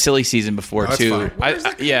that during silly season before too. Fine. Where does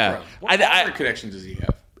that come from? What Auburn connection does he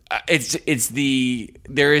have?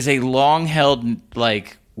 There is a long held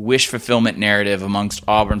wish fulfillment narrative amongst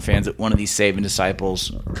Auburn fans that one of these saving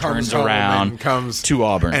disciples turns around and comes to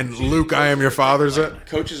Auburn. And Luke, I am your father's it.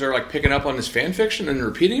 Coaches are picking up on this fan fiction and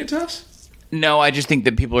repeating it to us? No, I just think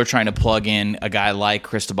that people are trying to plug in a guy like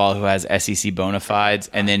Cristobal who has SEC bona fides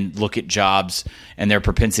and then look at jobs and their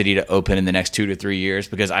propensity to open in the next 2 to 3 years.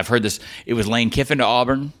 Because I've heard this. It was Lane Kiffin to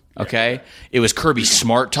Auburn. Okay. It was Kirby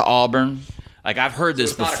Smart to Auburn. Like, I've heard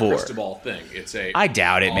this before. It's not a Cristobal thing. It's a I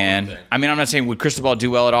doubt it, man. thing. I mean, I'm not saying would Cristobal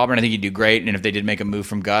do well at Auburn. I think he'd do great. And if they did make a move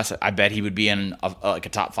from Gus, I bet he would be in a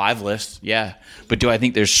top 5 list. Yeah. But do I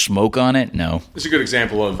think there's smoke on it? No. It's a good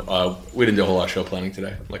example of we didn't do a whole lot of show planning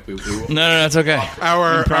today. Like we No, it's okay.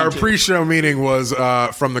 Our pre-show meeting was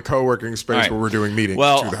from the co-working space where we're doing meetings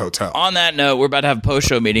to the hotel. On that note, we're about to have a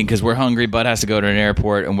post-show meeting because we're hungry. Bud has to go to an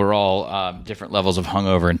airport, and we're all different levels of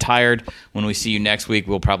hungover and tired. When we see you next week,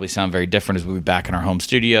 we'll probably sound very different as we'll be back in our home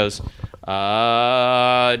studios.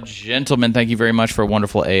 Gentlemen, thank you very much for a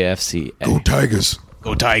wonderful AFC. Go Tigers.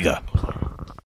 Go Tiger.